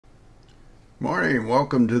Morning,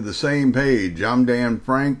 welcome to the same page. I'm Dan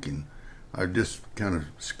Frank, and I've just kind of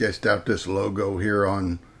sketched out this logo here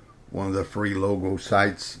on one of the free logo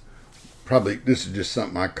sites. Probably this is just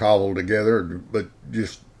something I cobbled together, but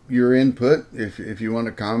just your input. If you want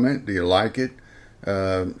to comment, do you like it?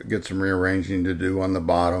 Get some rearranging to do on the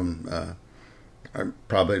bottom. I'd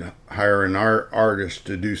probably hire an artist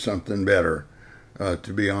to do something better,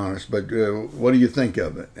 to be honest. But what do you think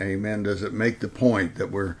of it? Amen. Does it make the point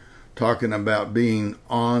that we're talking about being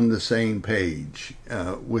on the same page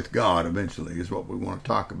with God eventually is what we want to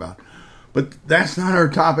talk about. But that's not our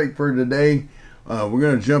topic for today. We're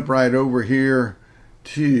going to jump right over here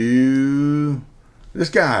to this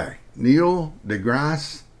guy, Niel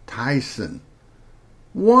deGrasse Tyson.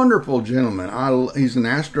 Wonderful gentleman. He's an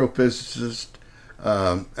astrophysicist,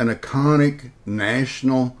 an iconic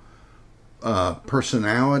national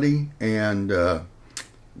personality, and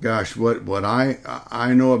gosh, what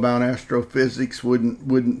I know about astrophysics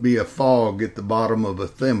wouldn't be a fog at the bottom of a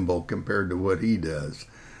thimble compared to what he does.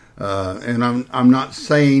 And I'm not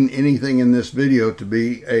saying anything in this video to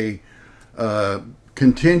be a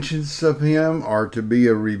contentious of him or to be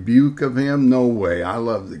a rebuke of him. No way. I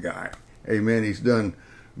love the guy. Amen. He's done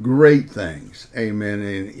great things. Amen.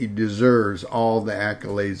 And he deserves all the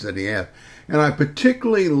accolades that he has. And I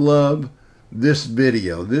particularly love this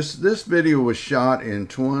video. This video was shot in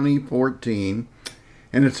 2014,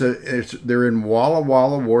 and they're in Walla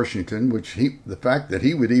Walla, Washington. Which the fact that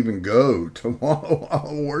he would even go to Walla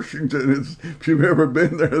Walla, Washington is, if you've ever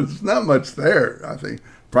been there, there's not much there. I think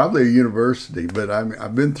probably a university, but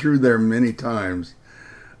I've been through there many times.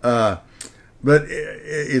 But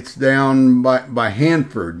it's down by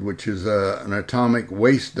Hanford, which is an atomic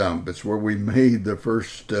waste dump. It's where we made the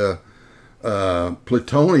first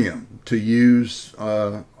plutonium to use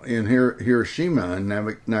in Hiroshima and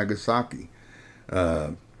Nagasaki.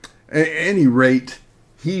 At any rate,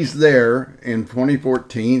 he's there in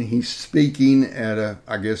 2014. He's speaking at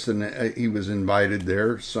he was invited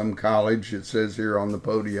there, some college, it says here on the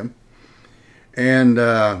podium.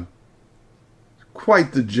 And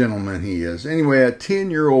quite the gentleman he is. Anyway, a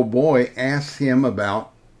 10-year-old boy asks him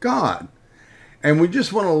about God. And we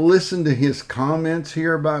just want to listen to his comments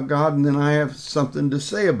here about God, and then I have something to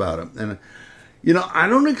say about him. And, I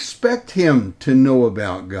don't expect him to know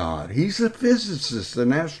about God. He's a physicist, an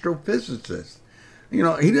astrophysicist. He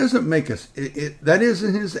doesn't make us, that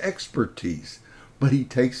isn't his expertise. But he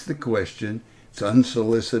takes the question. It's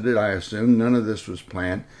unsolicited, I assume. None of this was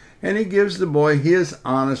planned. And he gives the boy his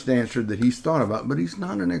honest answer that he's thought about. But he's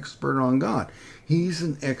not an expert on God. He's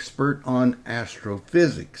an expert on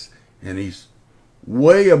astrophysics. And he's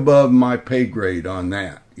way above my pay grade on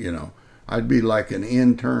that. I'd be like an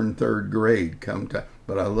intern third grade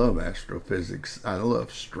but I love astrophysics. I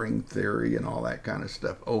love string theory and all that kind of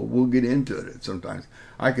stuff. Oh, we'll get into it sometimes.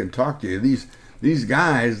 I can talk to you. These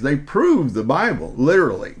guys, they prove the Bible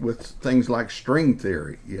literally with things like string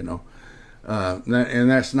theory, and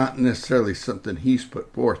that's not necessarily something he's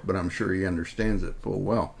put forth, but I'm sure he understands it full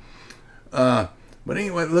well. But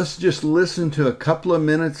anyway, let's just listen to a couple of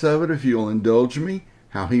minutes of it, if you'll indulge me,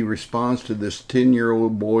 how he responds to this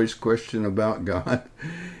 10-year-old boy's question about God.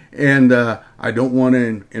 And I don't want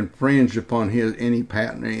to infringe upon any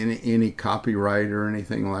patent, any copyright or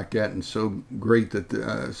anything like that. And so glad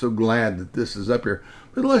that this is up here.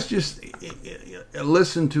 But let's just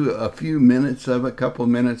listen to a few minutes of it, a couple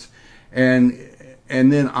of minutes, and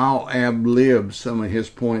then I'll ad-lib some of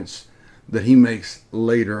his points that he makes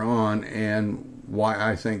later on, and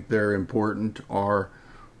why I think they're important or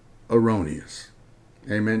erroneous.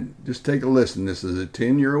 Amen. Just take a listen. This is a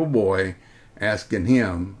 10-year-old boy asking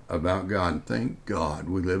him about God. And thank God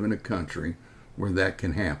we live in a country where that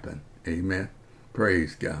can happen. Amen.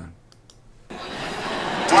 Praise God. Do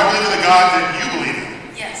I believe in the God that you believe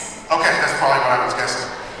in? Yes. Okay, that's probably what I was guessing.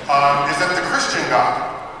 Is that the Christian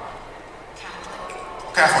God?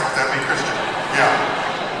 Catholic, that'd be Christian. Yeah.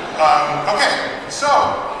 Okay, so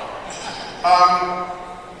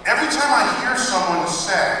every time I hear someone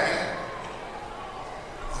say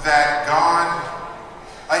that God,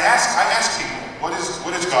 I ask people, what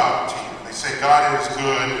is God to you? They say God is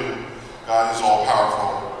good and God is all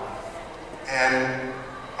powerful. And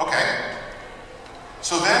okay,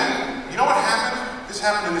 so then you know what happened? This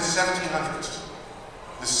happened in the 1700s.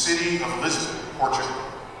 The city of Lisbon, Portugal,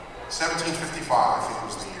 1755, I think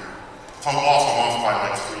was the year. If I'm off, I'm off by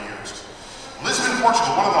like 3 years. Lisbon,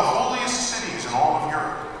 Portugal, one of the holiest cities in all of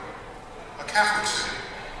Europe. A Catholic city.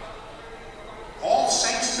 All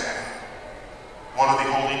Saints Day, one of the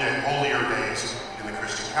holier days in the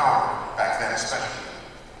Christian calendar, back then especially.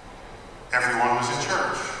 Everyone was in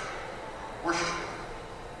church, worshiping.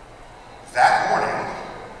 That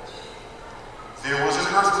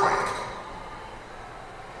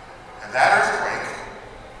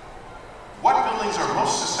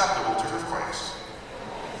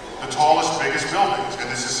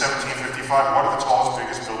what are the tallest,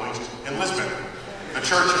 biggest buildings in Lisbon? The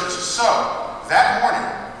churches. So, that morning,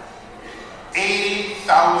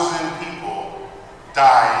 80,000 people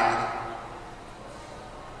died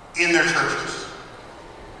in their churches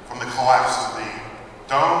from the collapse of the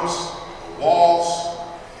domes, the walls,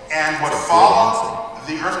 and what followed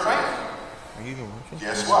the earthquake. Are you even watching?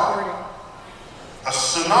 Guess what? A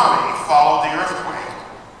tsunami followed the earthquake,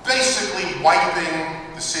 basically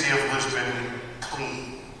wiping the city of Lisbon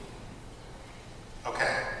clean.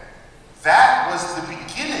 Okay. That was the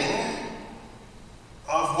beginning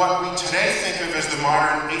of what we today think of as the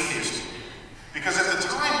modern atheist. Because at the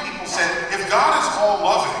time, people said, if God is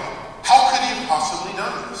all-loving, how could he have possibly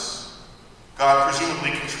done this? God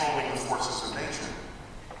presumably controlling the forces of nature.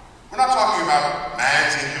 We're not talking about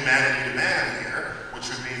man's inhumanity to man here, which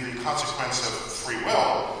would be the consequence of free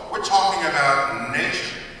will. We're talking about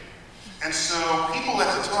nature. And so people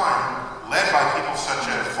at the time, led by people such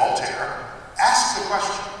as Voltaire, asked the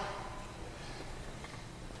question,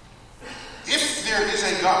 if there is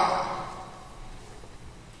a God,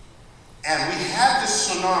 and we had this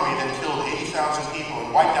tsunami that killed 80,000 people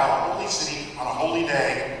and wiped out a holy city on a holy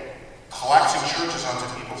day, collapsing churches onto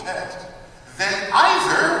people's heads, then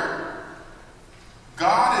either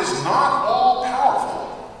God is not all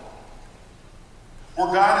powerful,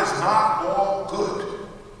 or God is not all good.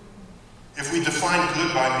 If we define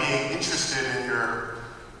good by being interested in your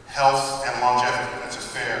health and longevity, that's a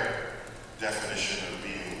fair definition of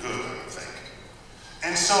being good, I think.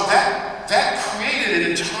 And so that created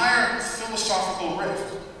an entire philosophical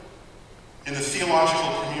rift in the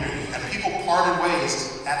theological community, and people parted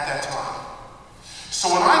ways at that time. So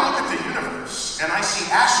when I look at the universe and I see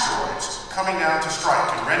asteroids coming down to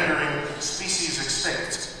strike and rendering species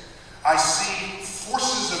extinct, I see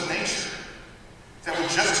forces of nature that would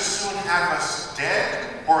just as soon have us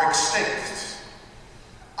dead or extinct.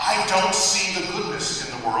 I don't see the goodness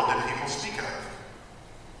in the world that people speak of.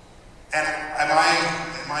 And am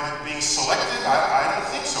I being selective? I don't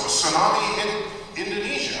think so. A tsunami hit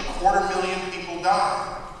Indonesia, 250,000 people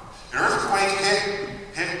died. An earthquake hit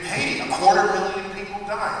Haiti, 250,000 people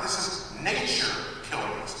died. This is nature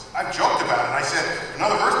killing us. I've joked about it. I said, if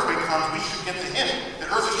another earthquake comes, we should get the hint. The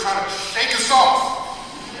earth is trying to shake us off.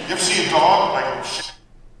 You ever see a dog like?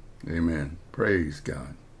 Amen. Praise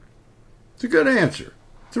God. It's a good answer.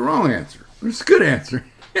 It's a wrong answer. It's a good answer.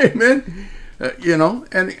 Amen.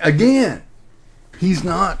 And again, he's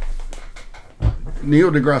not,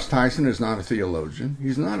 Niel deGrasse Tyson is not a theologian.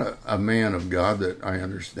 He's not a man of God that I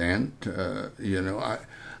understand.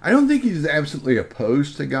 I don't think he's absolutely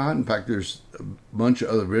opposed to God. In fact, there's a bunch of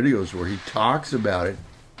other videos where he talks about it.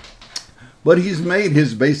 But he's made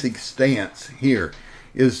his basic stance here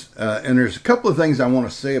is, and there's a couple of things I want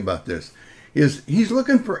to say about this, is he's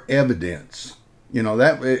looking for evidence.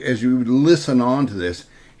 That as you listen on to this,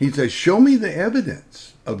 he says, show me the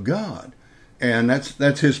evidence of God. And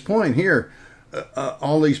that's his point here.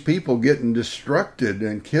 All these people getting destructed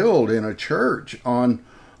and killed in a church on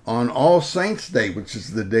All Saints Day, which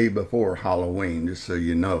is the day before Halloween, just so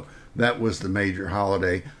you know. That was the major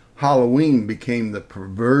holiday. Halloween became the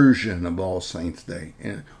perversion of All Saints Day.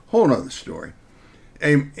 And a whole other story.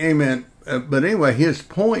 Amen. But anyway, his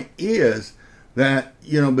point is that,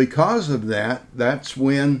 because of that, that's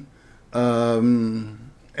when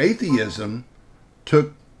atheism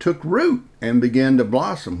took root and began to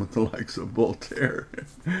blossom with the likes of Voltaire.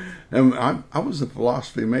 And I was a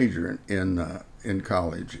philosophy major in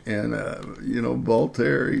college, and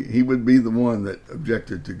Voltaire, he would be the one that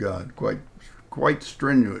objected to God quite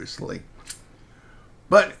strenuously.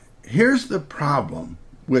 But here's the problem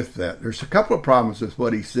with that. There's a couple of problems with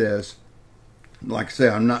what he says. Like I say,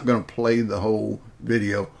 I'm not going to play the whole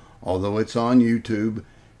video, although it's on YouTube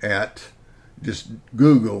at just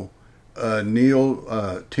Google Niel,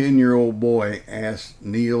 10-year-old boy asked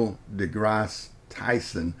Niel deGrasse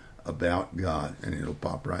Tyson about God, and it'll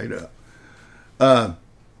pop right up.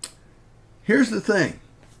 Here's the thing.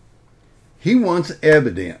 He wants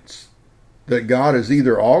evidence that God is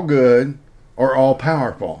either all good or all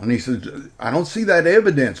powerful. And he says, I don't see that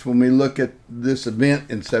evidence when we look at this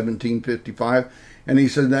event in 1755. And he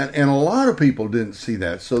said that, and a lot of people didn't see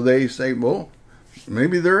that. So they say, well,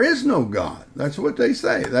 maybe there is no God. That's what they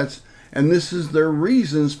say. And this is their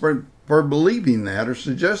reasons for believing that or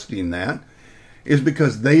suggesting that, is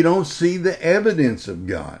because they don't see the evidence of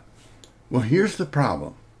God. Well, here's the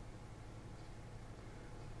problem.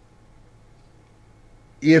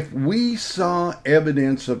 If we saw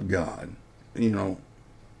evidence of God, we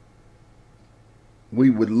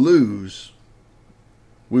would lose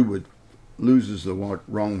is the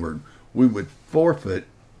wrong word. We would forfeit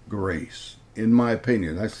grace. in my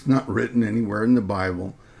opinion, that's not written anywhere in the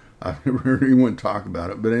Bible. I've never heard anyone talk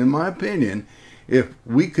about it. But in my opinion, if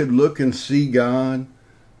we could look and see God,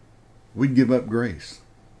 we'd give up grace.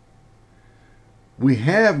 We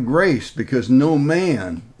have grace because no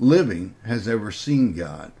man living has ever seen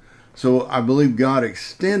God. So I believe God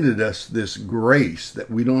extended us this grace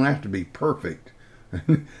that we don't have to be perfect.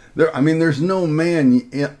 There's no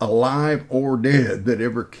man alive or dead that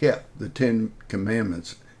ever kept the 10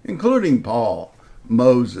 Commandments, including Paul,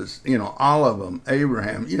 Moses, all of them,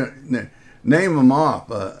 Abraham, name them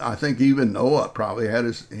off. I think even Noah probably had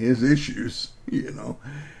his issues,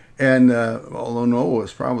 and although Noah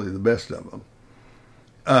was probably the best of them.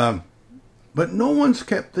 But no one's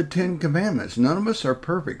kept the 10 Commandments. None of us are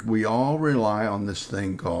perfect. We all rely on this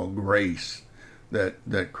thing called grace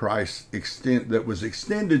that Christ that was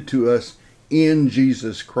extended to us in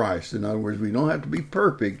Jesus Christ. In other words, we don't have to be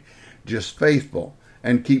perfect, just faithful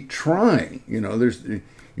and keep trying. You're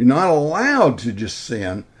not allowed to just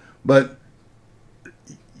sin, but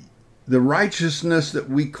the righteousness that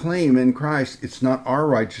we claim in Christ, it's not our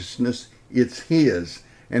righteousness, it's His.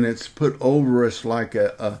 And it's put over us like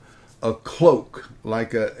a cloak,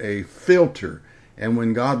 like a filter. And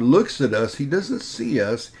when God looks at us, He doesn't see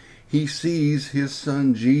us. He sees His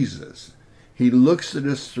Son, Jesus. He looks at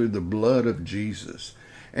us through the blood of Jesus.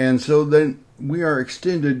 And so then we are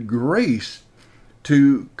extended grace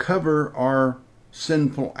to cover our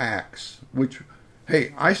sinful acts, which,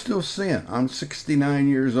 hey, I still sin. I'm 69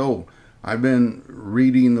 years old. I've been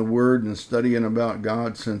reading the Word and studying about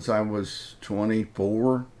God since I was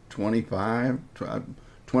 24, 25,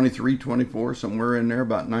 23, 24, somewhere in there,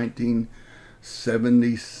 about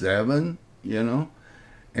 1977,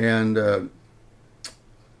 and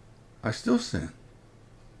I still sin.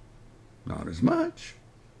 Not as much,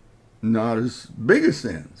 not as big as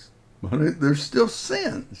sins, but there's still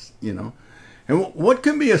sins, And what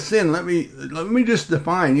can be a sin? Let me just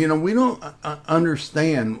define. We don't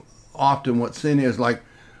understand often what sin is. Like,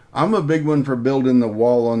 I'm a big one for building the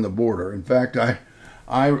wall on the border. In fact,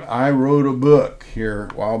 I wrote a book here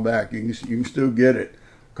a while back. You can still get it,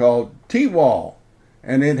 called T-Wall,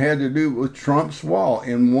 and it had to do with Trump's wall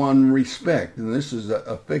in one respect. And this is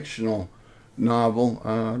a fictional novel.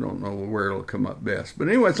 I don't know where it'll come up best, but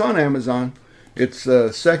anyway, it's on Amazon. It's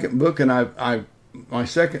a second book, and my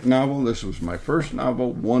second novel. This was my first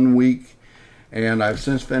novel, 1 week. And I've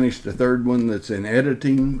since finished the third one that's in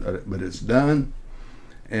editing, but it's done.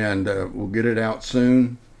 And we'll get it out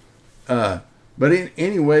soon. But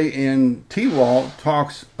anyway, in T-Wall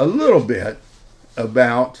talks a little bit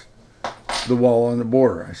about the wall on the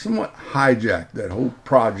border. I somewhat hijacked that whole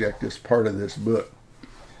project as part of this book.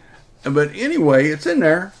 But anyway, it's in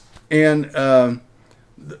there. And the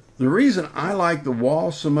reason I like the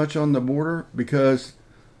wall so much on the border, because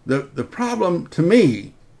the problem to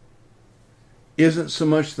me isn't so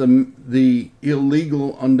much the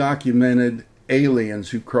illegal, undocumented aliens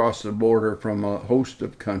who cross the border from a host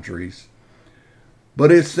of countries,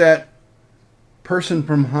 but it's that person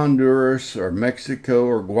from Honduras or Mexico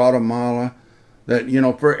or Guatemala that,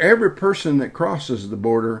 for every person that crosses the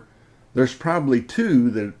border, there's probably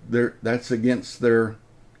two that's against their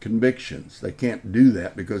convictions. They can't do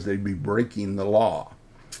that because they'd be breaking the law.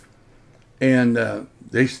 And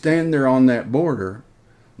they stand there on that border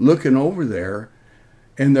looking over there,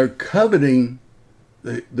 and they're coveting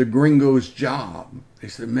the gringo's job. They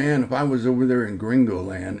said, man, if I was over there in Gringo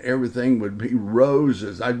land, everything would be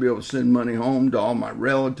roses. I'd be able to send money home to all my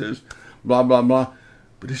relatives, blah, blah, blah.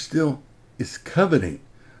 But it's coveting.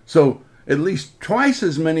 So at least twice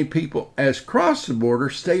as many people as cross the border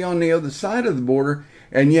stay on the other side of the border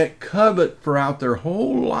and yet covet throughout their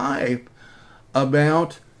whole life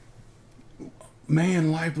about,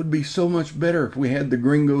 man, life would be so much better if we had the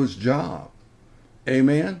gringo's job.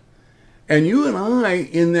 Amen? And you and I,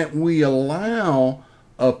 in that we allow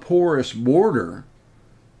a porous border,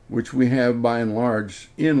 which we have by and large,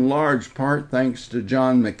 in large part thanks to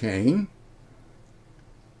John McCain,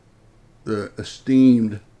 the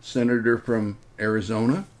esteemed senator from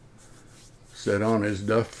Arizona, sat on his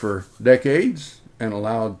duff for decades and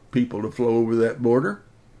allowed people to flow over that border.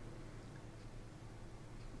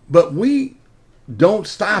 But we don't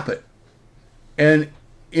stop it. And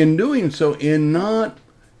in doing so, in not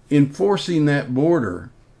enforcing that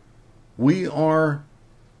border, we are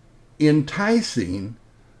enticing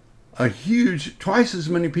a huge, twice as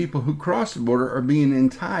many people who cross the border are being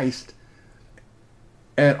enticed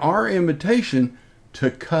at our invitation to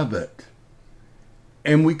covet.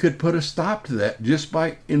 And we could put a stop to that just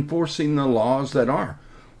by enforcing the laws that are.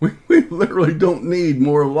 We literally don't need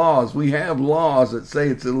more laws. We have laws that say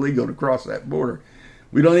it's illegal to cross that border.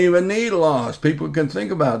 We don't even need laws. People can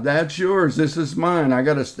think about, that's yours, this is mine, I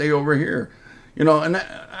got to stay over here. You know, and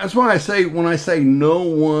that's why I say, when I say no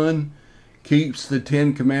one keeps the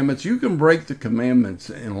 10 commandments, you can break the commandments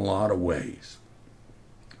in a lot of ways.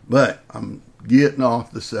 But I'm getting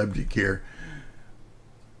off the subject here.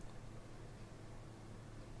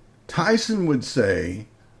 Tyson would say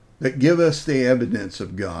that give us the evidence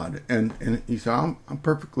of God. And he said, I'm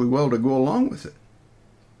perfectly well to go along with it.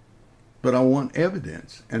 But I want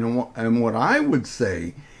evidence. And what I would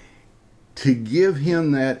say, to give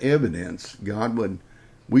him that evidence,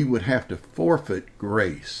 we would have to forfeit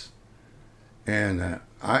grace. And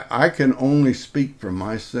I can only speak for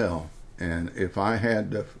myself. And if I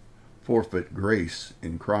had to forfeit grace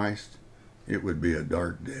in Christ, it would be a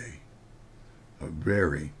dark day. A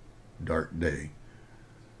very dark day.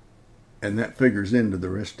 And that figures into the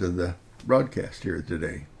rest of the broadcast here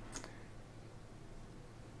today.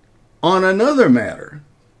 On another matter,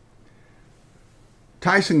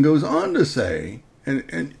 Tyson goes on to say,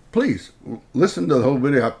 and please listen to the whole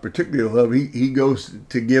video. I particularly love, he goes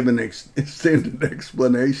to give an extended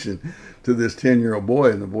explanation to this 10-year-old boy,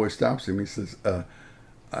 and the boy stops him. He says,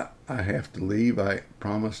 I have to leave. I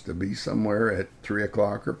promised to be somewhere at 3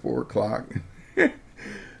 o'clock or 4 o'clock.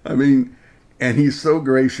 I mean, and he's so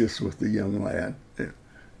gracious with the young lad.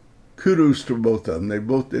 Kudos to both of them. They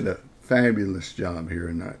both did a fabulous job here,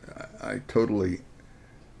 and I totally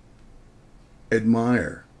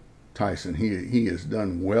admire Tyson. He has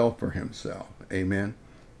done well for himself. Amen.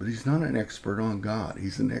 But he's not an expert on God.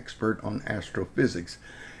 He's an expert on astrophysics.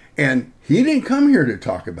 And he didn't come here to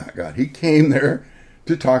talk about God. He came there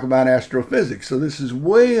to talk about astrophysics. So this is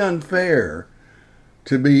way unfair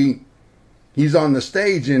to be, he's on the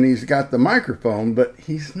stage and he's got the microphone, but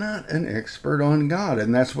he's not an expert on God.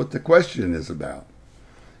 And that's what the question is about.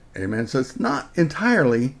 Amen. So it's not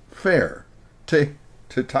entirely fair to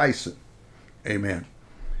Tyson. Amen.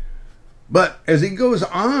 But as he goes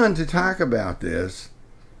on to talk about this,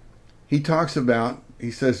 he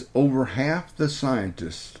says over half the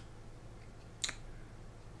scientists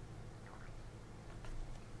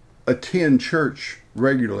attend church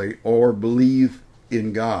regularly or believe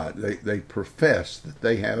in God. They profess that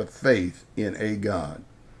they have a faith in a God.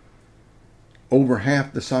 Over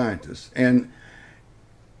half the scientists.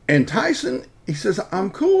 And Tyson, he says,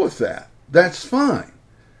 I'm cool with that. That's fine.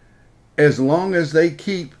 As long as they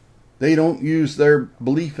don't use their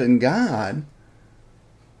belief in God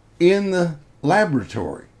in the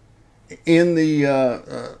laboratory, in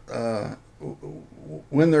the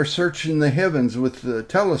when they're searching the heavens with the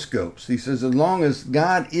telescopes. He says, as long as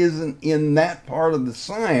God isn't in that part of the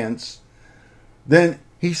science, then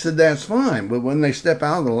he said that's fine. But when they step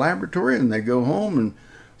out of the laboratory and they go home and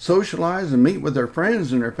socialize and meet with their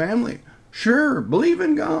friends and their family, sure, believe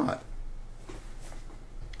in God.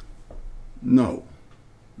 No.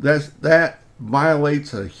 That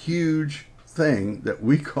violates a huge thing that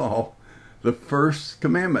we call the first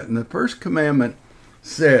commandment. And the first commandment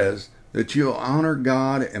says that you'll honor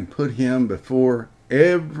God and put him before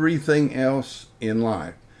everything else in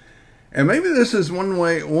life. And maybe this is one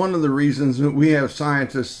of the reasons that we have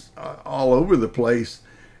scientists all over the place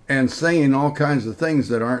and saying all kinds of things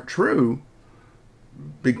that aren't true,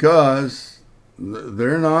 because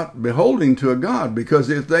they're not beholding to a God. Because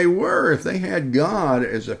if they had God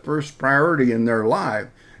as a first priority in their life,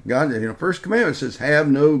 God, first commandment says, have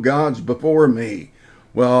no gods before me.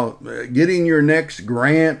 Well, getting your next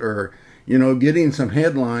grant or, getting some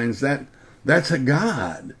headlines, that's a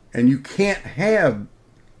God. And you can't have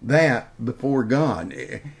that before God.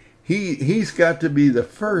 He's got to be the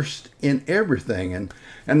first in everything.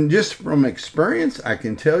 And just from experience, I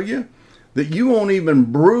can tell you that you won't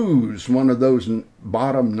even bruise one of those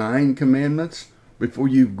bottom 9 commandments before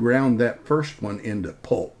you've ground that first one into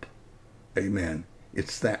pulp. Amen.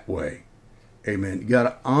 It's that way. Amen. You got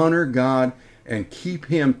to honor God and keep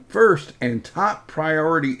him first and top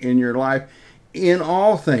priority in your life in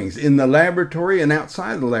all things, in the laboratory and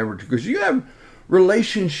outside the laboratory. Because you have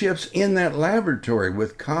relationships in that laboratory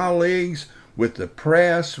with colleagues, with the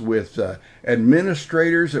press, with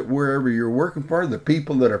administrators at wherever you're working for, the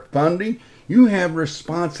people that are funding. You have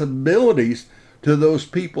responsibilities to those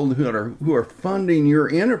people who are funding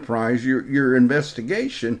your enterprise, your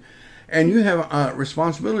investigation, and you have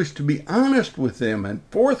responsibilities to be honest with them and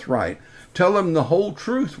forthright. Tell them the whole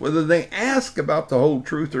truth, whether they ask about the whole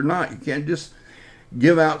truth or not. You can't just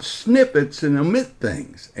give out snippets and omit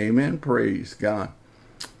things. Amen. Praise God.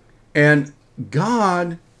 And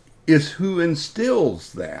God is who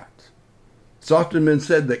instills that. It's often been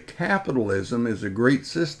said that capitalism is a great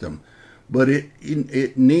system, but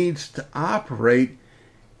it needs to operate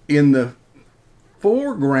in the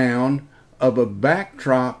foreground of a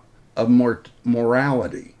backdrop of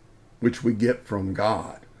morality, which we get from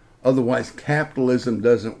God. Otherwise, capitalism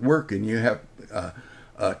doesn't work, and you have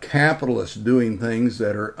capitalists doing things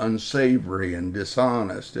that are unsavory and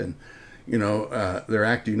dishonest, and they're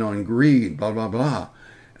acting on greed, blah blah blah.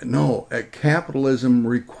 No, capitalism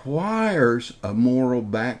requires a moral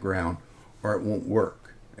background, or it won't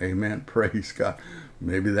work. Amen. Praise God.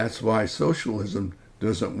 Maybe that's why socialism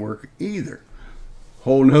doesn't work either.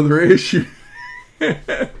 Whole nother issue.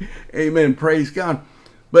 Amen. Praise God.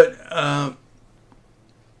 But I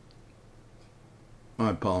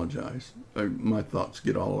apologize. My thoughts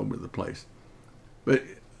get all over the place. But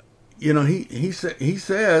he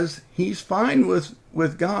says he's fine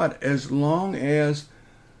with God as long as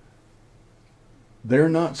they're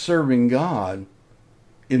not serving God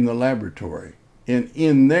in the laboratory. And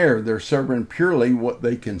in there, they're serving purely what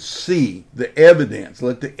they can see, the evidence.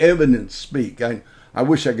 Let the evidence speak. I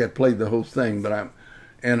wish I could play the whole thing, but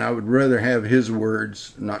I would rather have his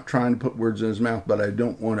words, not trying to put words in his mouth, but I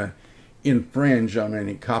don't want to infringe on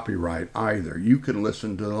any copyright either. You can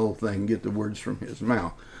listen to the whole thing and get the words from his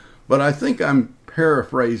mouth. But I think I'm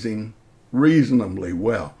paraphrasing reasonably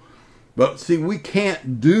well. But see, we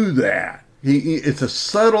can't do that. It's a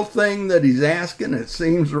subtle thing that he's asking. It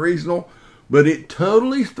seems reasonable, but it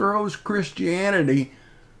totally throws Christianity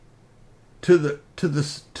to the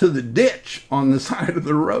ditch on the side of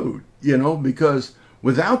the road, because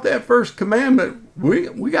without that first commandment,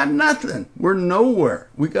 we got nothing. We're nowhere.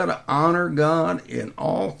 We got to honor God in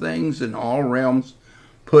all things, in all realms,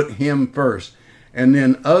 put him first. And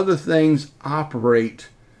then other things operate,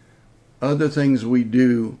 other things we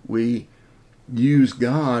do, we use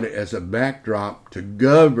God as a backdrop to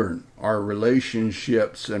govern our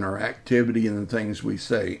relationships and our activity and the things we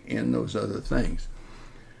say in those other things.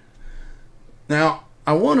 Now,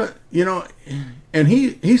 I want to, and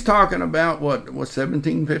he's talking about what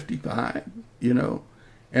 1755,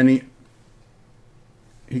 and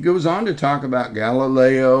he goes on to talk about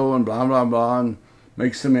Galileo and blah, blah, blah, and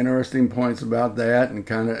makes some interesting points about that and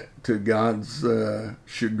kind of to God's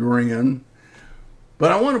chagrin.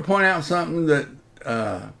 But I want to point out something that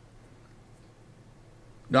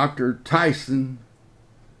Dr. Tyson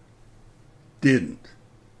didn't.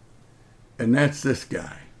 And that's this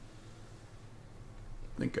guy.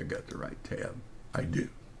 I think I got the right tab. I do.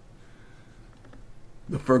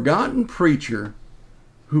 The forgotten preacher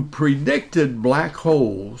who predicted black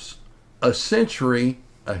holes a century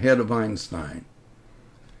ahead of Einstein.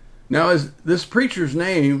 Now, this preacher's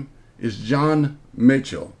name is John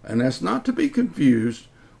Mitchel, and that's not to be confused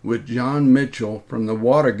with John Mitchell from the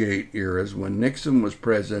Watergate eras. When Nixon was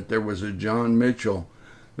president, there was a John Mitchell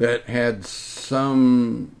that had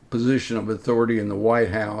some position of authority in the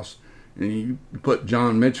White House, and you put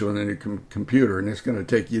John Mitchell in a computer, and it's going to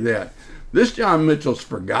take you that. This John Mitchell's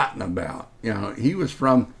forgotten about. He was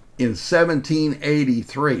from in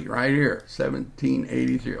 1783, right here,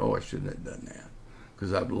 1783. Oh, I shouldn't have done that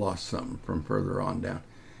because I've lost something from further on down.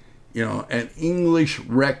 An English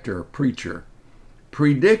rector, preacher,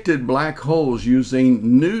 predicted black holes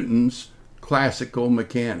using Newton's classical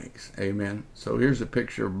mechanics. Amen. So here's a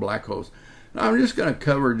picture of black holes. Now I'm just going to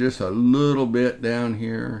cover just a little bit down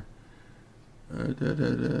here.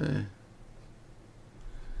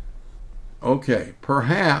 Okay,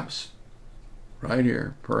 perhaps, right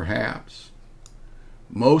here, perhaps,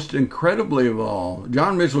 most incredibly of all,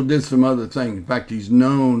 John Mitchell did some other things. In fact, he's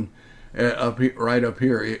known right up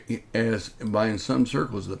here as, in some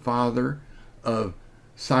circles, the father of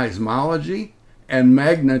seismology and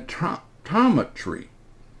magnetometry.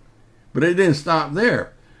 But it didn't stop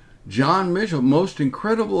there. John Mitchell, most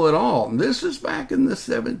incredible at all. And this is back in the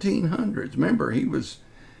 1700s. Remember, he was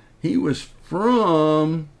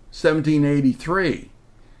from 1783.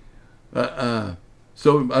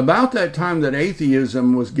 So about that time that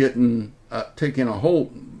atheism was getting taken a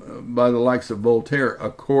hold by the likes of Voltaire,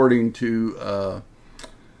 according to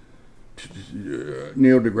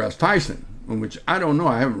Niel deGrasse Tyson, which I don't know.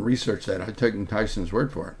 I haven't researched that. I've taken Tyson's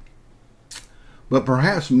word for it. But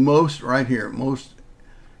perhaps most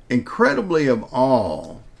incredibly of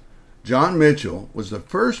all, John Mitchell was the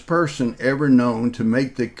first person ever known to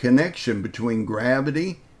make the connection between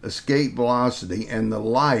gravity, escape velocity, and the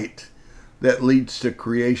light that leads to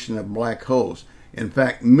creation of black holes. In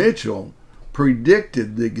fact, Mitchell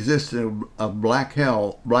predicted the existence of black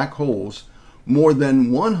holes more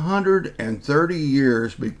than 130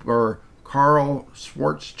 years before Carl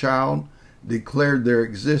Schwarzschild declared their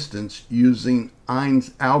existence using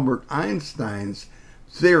Albert Einstein's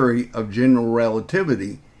theory of general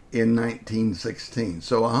relativity in 1916.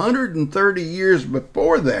 So 130 years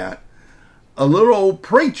before that, a little old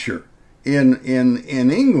preacher in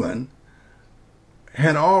England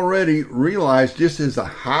had already realized, just as a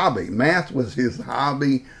hobby, math was his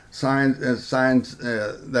hobby, science,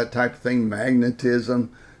 that type of thing,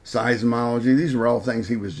 magnetism, seismology, these were all things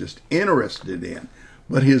he was just interested in.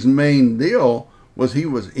 But his main deal was he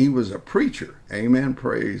was a preacher. Amen.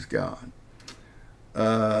 Praise God.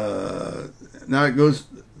 Now it goes,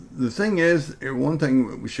 the thing is, one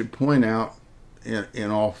thing we should point out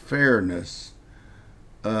in all fairness,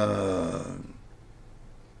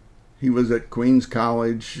 he was at Queen's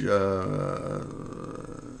College,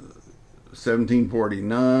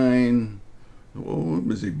 1749. When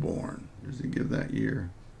was he born? Does he give that year?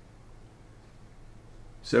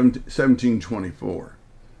 1724.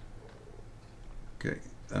 Okay,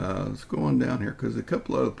 let's go on down here because a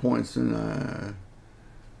couple other points in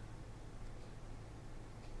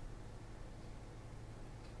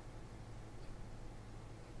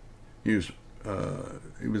he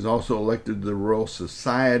was also elected to the Royal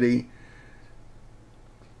Society.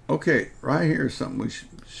 Okay, right here is something we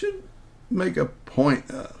should make a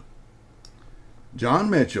point of. John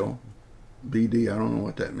Mitchel, BD, I don't know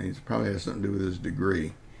what that means, it probably has something to do with his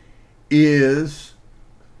degree, is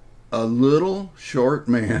a little short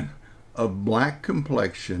man of black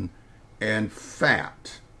complexion and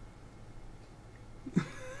fat.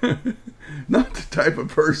 Not the type of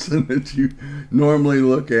person that you normally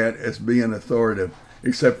look at as being authoritative,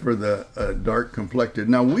 except for the dark complected.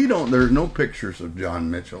 Now there's no pictures of John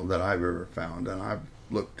Mitchel that I've ever found, and I've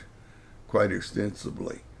looked quite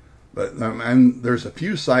extensively. But and there's a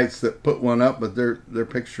few sites that put one up, but they're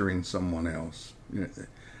picturing someone else.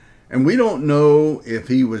 And we don't know if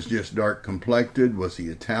he was just dark complected. Was he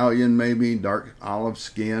Italian, maybe dark olive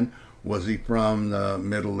skin? Was he from the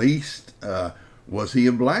Middle East? Was he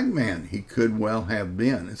a black man? He could well have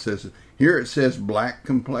been. It says black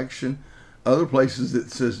complexion. Other places it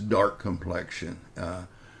says dark complexion.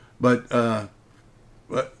 But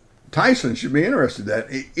Tyson should be interested in that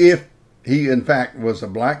if he in fact was a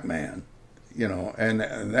black man, and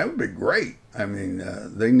that would be great. I mean,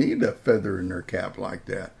 they need a feather in their cap like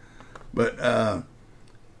that. But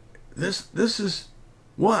this is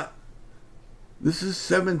what? This is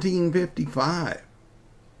 1755.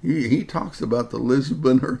 He talks about the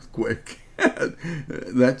Lisbon earthquake.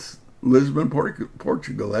 That's Lisbon,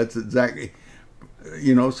 Portugal. That's exactly,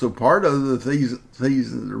 so part of the things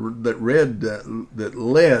that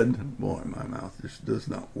led, boy, my mouth just does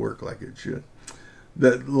not work like it should,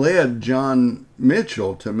 that led John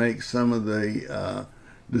Mitchel to make some of the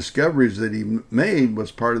discoveries that he made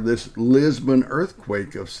was part of this Lisbon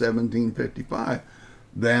earthquake of 1755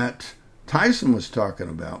 that Tyson was talking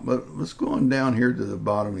about. But let's go on down here to the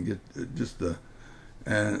bottom and get just the.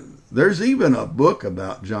 There's even a book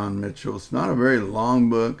about John Mitchel. It's not a very long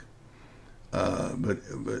book, but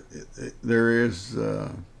there is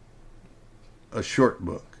a short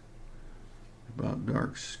book about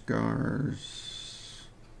dark scars.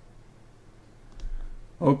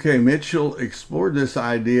 Okay, Mitchell explored this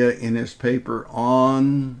idea in his paper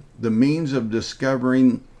on the means of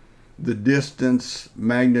discovering the distance,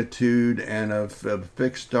 magnitude, and of a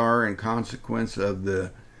fixed star and consequence of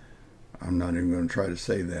the, I'm not even going to try to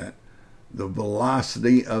say that, the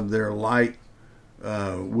velocity of their light,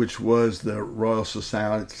 which was the Royal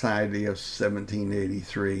Society of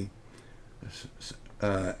 1783.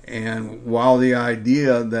 And while the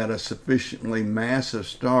idea that a sufficiently massive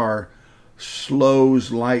star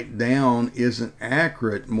slows light down isn't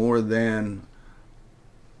accurate more than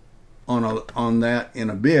on that in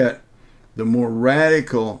a bit, the more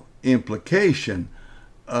radical implication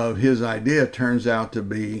of his idea turns out to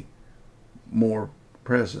be more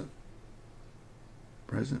present.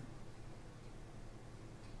 Present?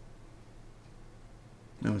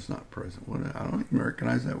 No, it's not present. I don't even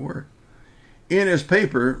recognize that word. In his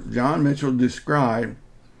paper, John Mitchel described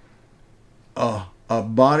a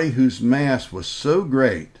body whose mass was so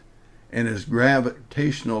great and its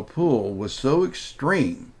gravitational pull was so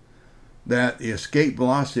extreme that the escape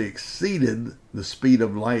velocity exceeded the speed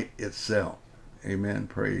of light itself. Amen.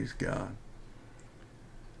 Praise God.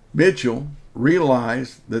 Mitchel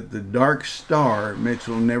realized that the dark star,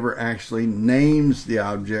 Mitchel never actually names the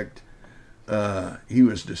object he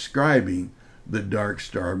was describing, the dark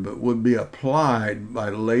star, but would be applied by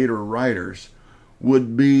later writers,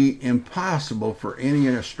 would be impossible for any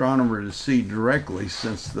astronomer to see directly,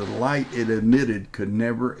 since the light it emitted could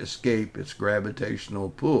never escape its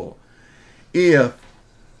gravitational pull. If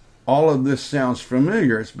all of this sounds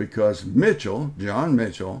familiar, it's because Mitchel, John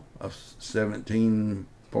Mitchel, of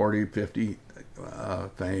 1740-50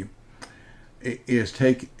 fame,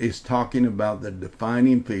 is talking about the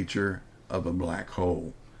defining feature of a black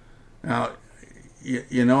hole. Now,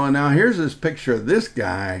 you know, and now here's this picture of this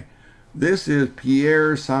guy. This is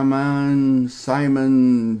Pierre Simon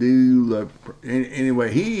de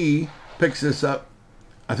anyway, he picks this up,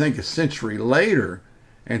 I think, a century later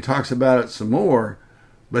and talks about it some more,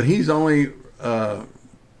 but he's only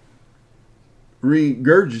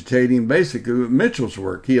regurgitating basically Mitchel's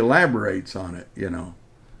work. He elaborates on it, you know.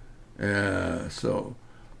 So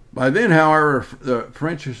by then, however, the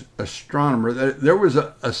French astronomer, there was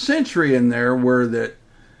a century in there where that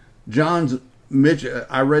John Mitchel,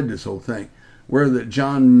 I read this whole thing, where that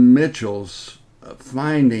John Mitchel's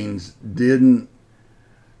findings didn't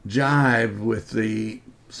jive with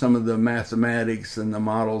some of the mathematics and the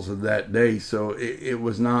models of that day, so it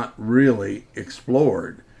was not really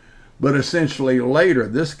explored. But essentially later,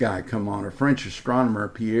 this guy come on, a French astronomer,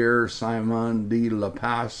 Pierre Simon de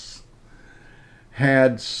Laplace,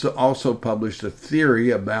 had also published a theory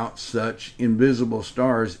about such invisible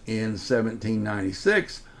stars in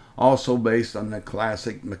 1796, also based on the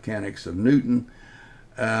classic mechanics of Newton.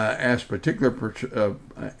 As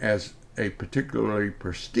a particularly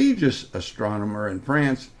prestigious astronomer in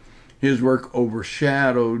France, his work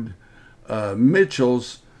overshadowed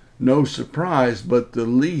Mitchel's. No surprise, but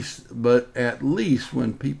at least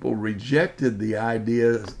when people rejected the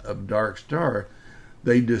ideas of dark star,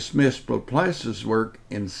 they dismissed Laplace's work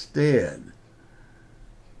instead.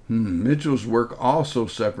 Mitchel's work also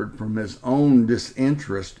suffered from his own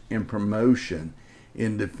disinterest in promotion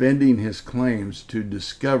in defending his claims to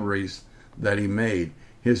discoveries that he made.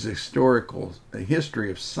 His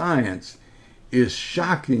history of science is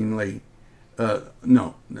shockingly,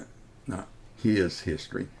 his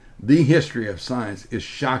history. The history of science is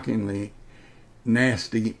shockingly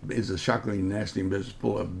nasty, is a shockingly nasty business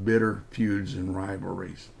full of bitter feuds and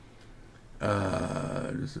rivalries.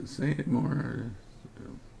 Does it say any more? I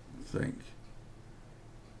don't think.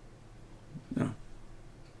 No.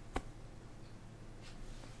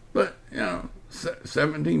 But, you know,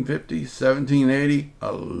 1750, 1780,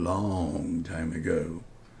 a long time ago,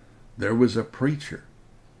 there was a preacher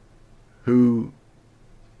who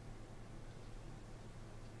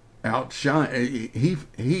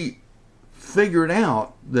he figured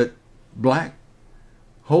out that black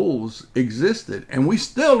holes existed, and we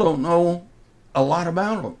still don't know a lot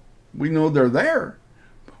about them. We know they're there,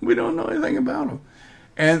 but we don't know anything about them.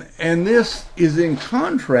 And this is in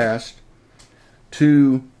contrast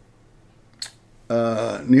to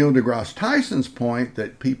Neil deGrasse Tyson's point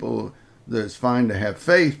that it's fine to have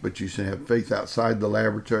faith, but you should have faith outside the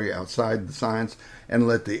laboratory, outside the science, and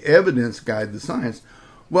let the evidence guide the science.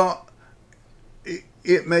 Well,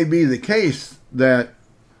 it may be the case that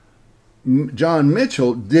John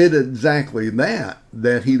Mitchel did exactly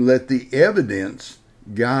that he let the evidence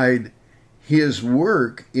guide his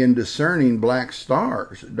work in discerning black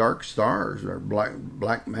stars, dark stars, or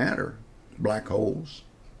black matter, black holes.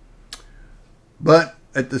 But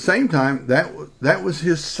at the same time, that was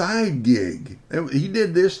his side gig. He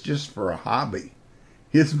did this just for a hobby.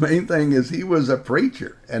 His main thing is he was a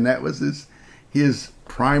preacher, and that was his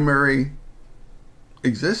primary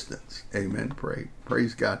existence. Amen.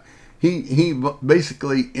 Praise God. He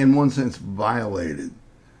basically, in one sense, violated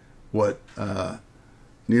what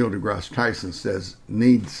Neil deGrasse Tyson says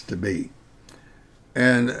needs to be.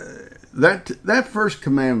 And that first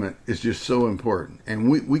commandment is just so important. And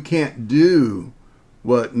we can't do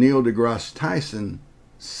what Neil deGrasse Tyson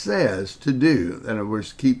says to do. In other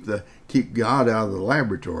words, keep God out of the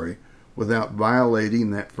laboratory without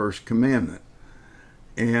violating that first commandment.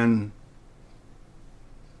 And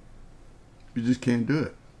you just can't do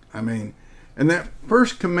it. I mean, and that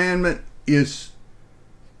first commandment is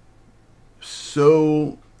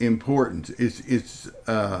so important. It's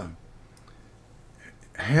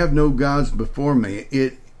have no gods before me.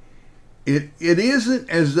 It isn't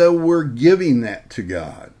as though we're giving that to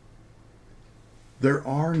God. There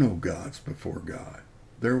are no gods before God.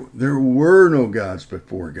 There were no gods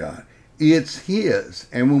before God. It's His.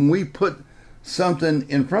 And when we put something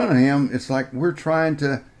in front of Him, it's like we're trying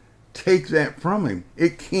to take that from Him.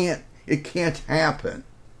 It can't happen.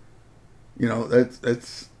 You know,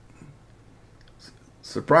 that's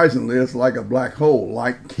surprisingly, it's like a black hole,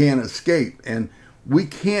 like can't escape. And we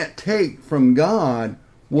can't take from God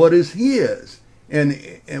what is His. And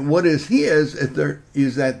what is His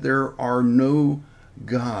is that there are no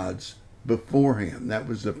gods before Him. That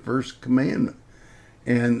was the first commandment.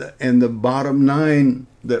 And the bottom 9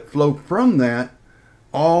 that flow from that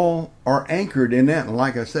all are anchored in that. And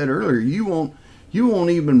like I said earlier, you won't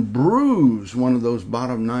even bruise one of those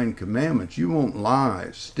bottom 9 commandments. You won't lie,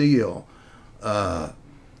 steal,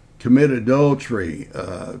 commit adultery,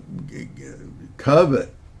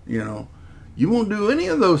 covet, you won't do any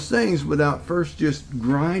of those things without first just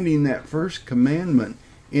grinding that first commandment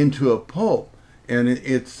into a pulp. And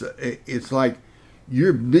it's like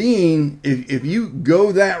you're being, if you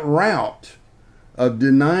go that route of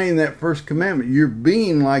denying that first commandment, you're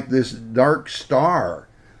being like this dark star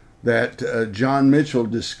that John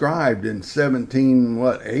Mitchel described in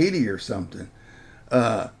 1780 or something.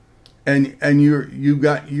 And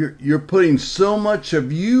you're putting so much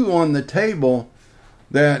of you on the table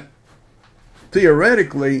that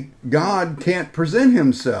theoretically God can't present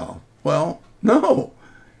himself. Well, no,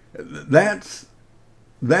 that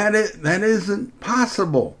isn't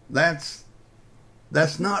possible. That's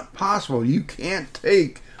not possible. You can't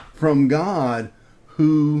take from God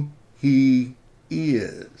who he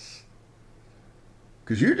is,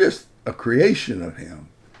 because you're just a creation of him.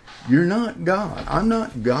 You're not God. I'm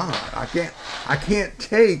not God. I can't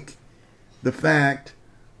take the fact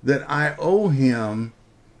that I owe him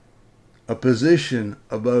a position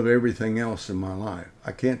above everything else in my life.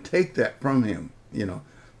 I can't take that from him.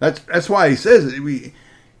 That's why he says it.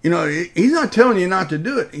 He's not telling you not to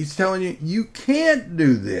do it. He's telling you you can't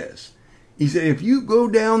do this. He said, if you go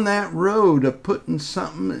down that road of putting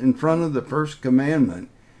something in front of the first commandment,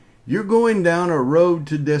 you're going down a road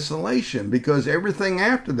to desolation, because everything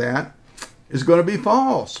after that is going to be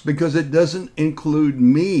false, because it doesn't include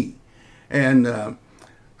me. And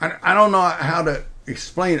I don't know how to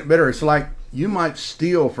explain it better. It's like you might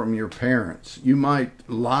steal from your parents. You might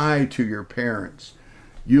lie to your parents.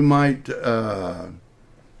 You might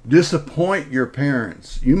disappoint your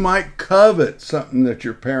parents. You might covet something that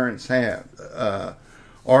your parents have.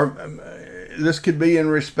 Or this could be in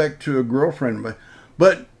respect to a girlfriend.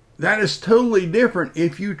 But that is totally different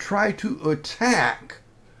if you try to attack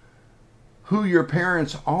who your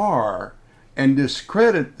parents are and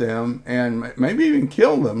discredit them and maybe even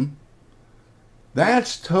kill them.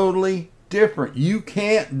 That's totally different. You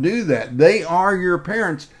can't do that. They are your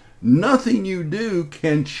parents. Nothing you do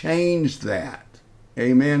can change that.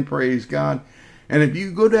 Amen. Praise God. And if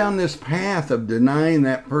you go down this path of denying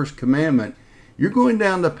that first commandment, you're going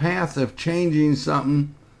down the path of changing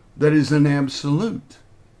something that is an absolute.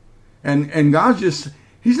 And God's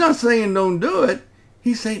he's not saying don't do it.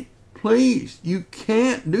 He's saying, please, you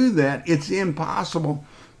can't do that. It's impossible.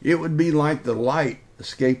 It would be like the light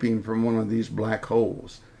escaping from one of these black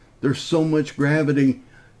holes. There's so much gravity,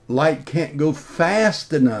 light can't go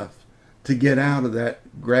fast enough to get out of that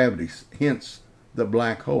gravity, hence the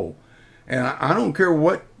black hole. And I don't care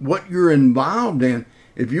what you're involved in.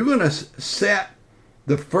 If you're going to set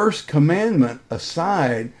the first commandment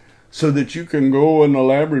aside so that you can go in the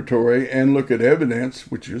laboratory and look at evidence,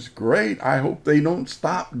 which is great. I hope they don't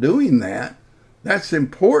stop doing that. That's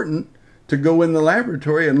important, to go in the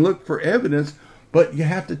laboratory and look for evidence, but you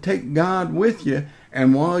have to take God with you.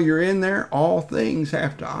 And while you're in there, all things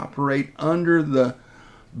have to operate under the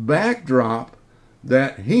backdrop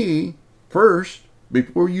that he, first,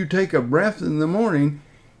 before you take a breath in the morning,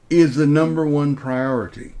 is the number one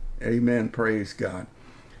priority. Amen. Praise God.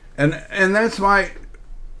 And that's why,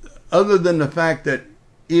 other than the fact that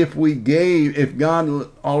if God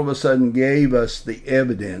all of a sudden gave us the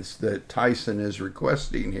evidence that Tyson is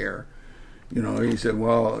requesting here, he said,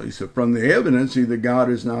 from the evidence, either God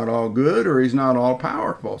is not all good or he's not all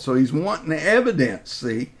powerful. So he's wanting evidence,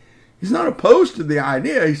 see? He's not opposed to the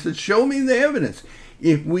idea. He said, show me the evidence.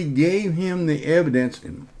 If we gave him the evidence,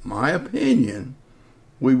 in my opinion,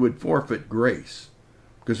 we would forfeit grace,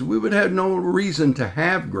 because we would have no reason to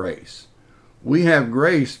have grace. We have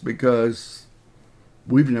grace because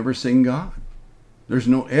we've never seen God. There's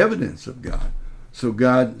no evidence of God. So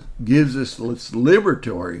God gives us this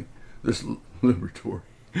liberty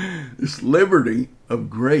of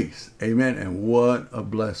grace. Amen. And what a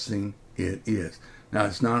blessing it is. Now,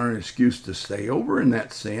 it's not an excuse to stay over in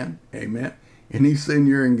that sin. Amen. Any sin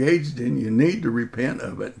you're engaged in, you need to repent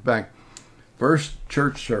of it. In fact, first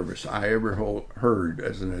church service I ever heard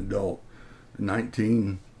as an adult,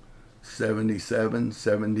 1977,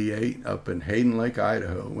 78, up in Hayden Lake,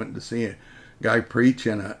 Idaho. Went to see a guy preach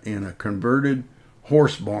in a converted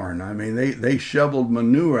horse barn. I mean, they shoveled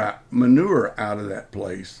manure out of that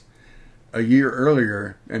place a year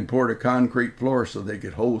earlier and poured a concrete floor so they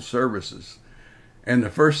could hold services. And the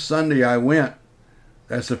first Sunday I went,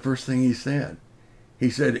 that's the first thing he said.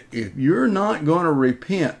 He said, if you're not going to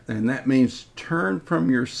repent, and that means turn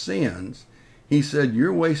from your sins, he said,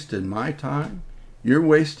 you're wasting my time, you're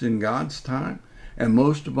wasting God's time, and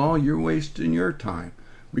most of all, you're wasting your time.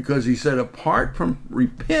 Because he said, apart from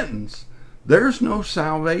repentance, there's no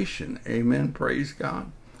salvation. Amen. Praise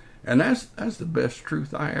God. And that's the best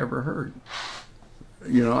truth I ever heard.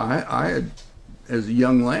 You know, I had, as a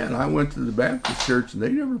young lad, I went to the Baptist church, and they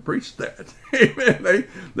never preached that. Amen.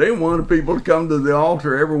 They wanted people to come to the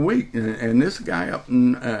altar every week. And this guy up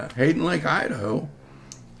in Hayden Lake, Idaho,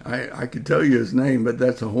 I could tell you his name, but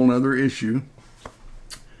that's a whole other issue.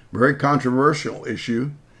 Very controversial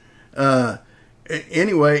issue.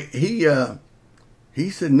 Anyway, he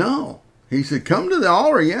said, no. He said, come to the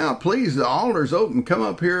altar. Yeah, please, the altar's open. Come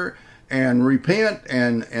up here and repent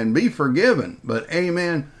and be forgiven. But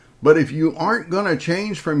amen. But if you aren't going to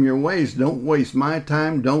change from your ways, don't waste my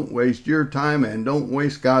time, don't waste your time, and don't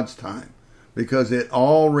waste God's time. Because it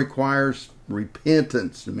all requires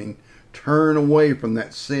repentance. I mean, turn away from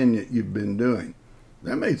that sin that you've been doing.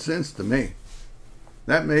 That made sense to me.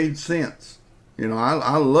 That made sense. You know,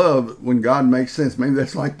 I love when God makes sense. Maybe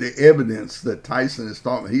that's like the evidence that Tyson is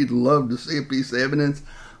talking. He'd love to see a piece of evidence.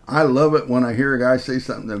 I love it when I hear a guy say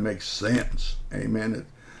something that makes sense. Amen.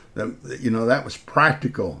 You know, that was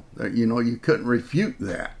practical. You know, you couldn't refute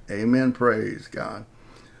that. Amen. Praise God.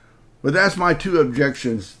 But that's my two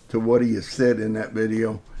objections to what he has said in that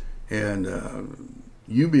video. And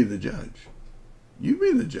you be the judge. You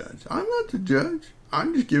be the judge. I'm not the judge.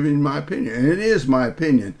 I'm just giving you my opinion. And it is my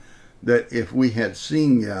opinion that if we had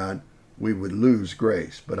seen God, we would lose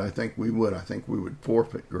grace. But I think we would. I think we would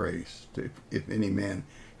forfeit grace if any man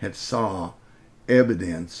had saw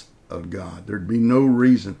evidence of God. There'd be no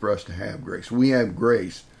reason for us to have grace. We have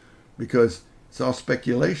grace because it's all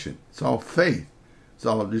speculation. It's all faith. It's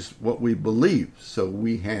all just what we believe. So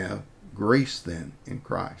we have grace then in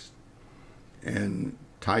Christ. And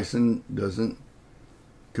Tyson doesn't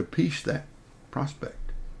capiche that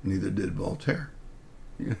prospect. Neither did Voltaire.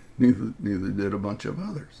 Neither did a bunch of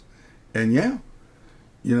others. And yeah,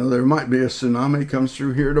 you know, there might be a tsunami comes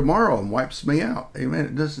through here tomorrow and wipes me out. Amen.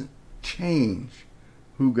 It doesn't change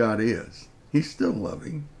who God is. He's still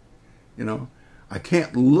loving. You know, I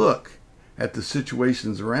can't look at the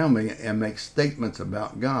situations around me and make statements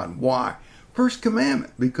about God. Why? First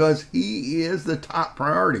commandment, because he is the top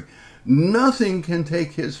priority. Nothing can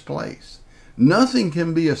take his place. Nothing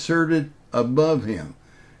can be asserted above him.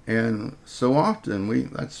 And so often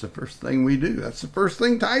that's the first thing we do. That's the first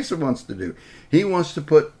thing Tyson wants to do. He wants to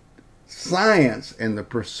put science and the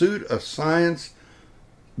pursuit of science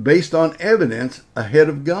based on evidence ahead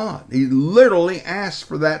of God. He literally asks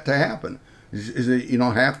for that to happen. Is it, you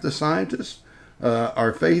know, half the scientists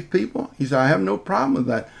are faith people? He said, I have no problem with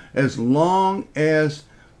that. As long as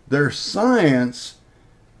their science,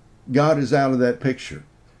 God is out of that picture.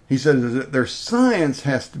 He says that their science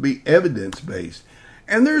has to be evidence-based.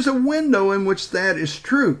 And there's a window in which that is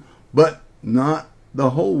true, but not the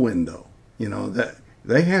whole window. You know, that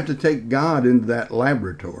they have to take God into that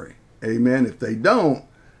laboratory. Amen. If they don't,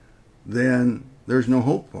 then there's no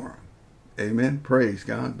hope for them. Amen. Praise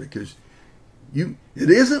God. Because it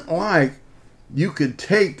isn't like you could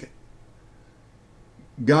take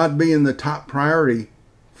God being the top priority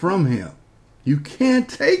from him. You can't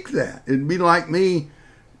take that. It'd be like me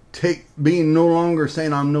being no longer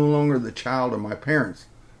saying I'm no longer the child of my parents.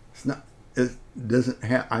 It's not. It doesn't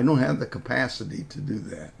have. I don't have the capacity to do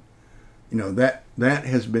that. You know, that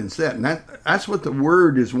has been said, and that's what the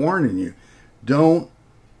word is warning you. Don't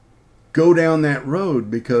go down that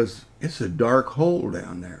road because it's a dark hole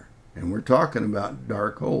down there, and we're talking about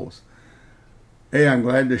dark holes. Hey, I'm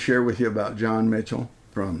glad to share with you about John Mitchel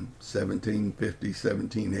from 1750,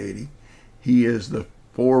 1780. He is the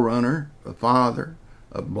forerunner, the father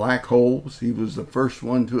of black holes. He was the first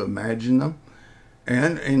one to imagine them.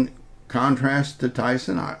 And in contrast to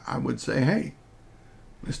Tyson, I would say, hey,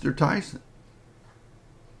 Mr. Tyson,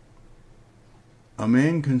 a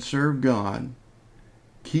man can serve God,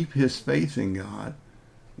 keep his faith in God,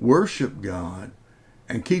 worship God,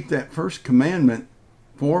 and keep that first commandment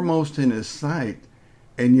foremost in his sight,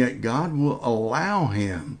 and yet God will allow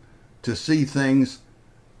him to see things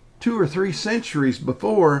 2 or 3 centuries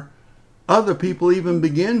before other people even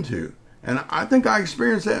begin to. And I think I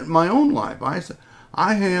experienced that in my own life.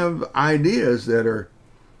 I have ideas that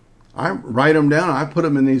I write them down, I put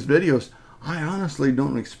them in these videos. I honestly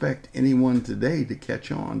don't expect anyone today to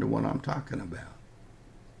catch on to what I'm talking about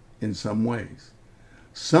in some ways.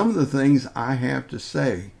 Some of the things I have to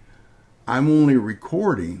say, I'm only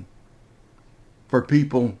recording for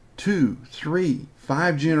people 2, 3,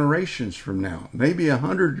 5 generations from now, maybe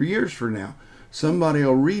 100 years from now. Somebody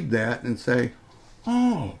will read that and say,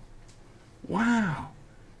 oh, wow,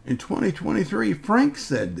 in 2023, Frank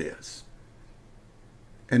said this.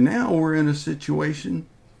 And now we're in a situation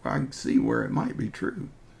where I can see where it might be true.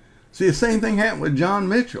 See, the same thing happened with John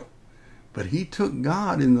Mitchel, but he took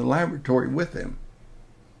God in the laboratory with him.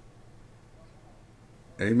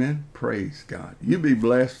 Amen. Praise God. You be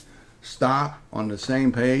blessed. Stop on the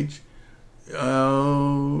same page.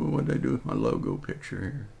 Oh, what did I do with my logo picture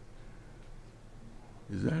here?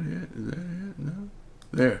 Is that it? Is that it? No.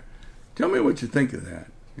 There. Tell me what you think of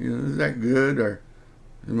that. You know, is that good, or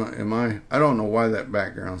am I don't know why that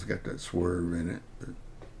background's got that swerve in it. But,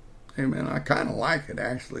 hey man, I kind of like it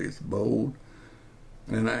actually. It's bold.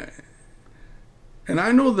 And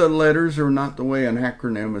I know the letters are not the way an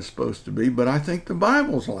acronym is supposed to be, but I think the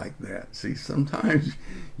Bible's like that. See, sometimes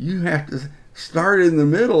you have to start in the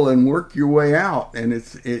middle and work your way out, and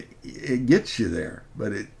it gets you there.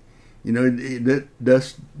 But it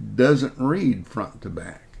just doesn't read front to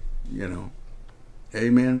back. You know,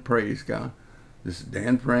 amen. Praise God. This is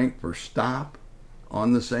Dan Frank for Stop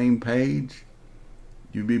on the Same Page.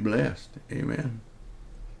 You be blessed. Amen.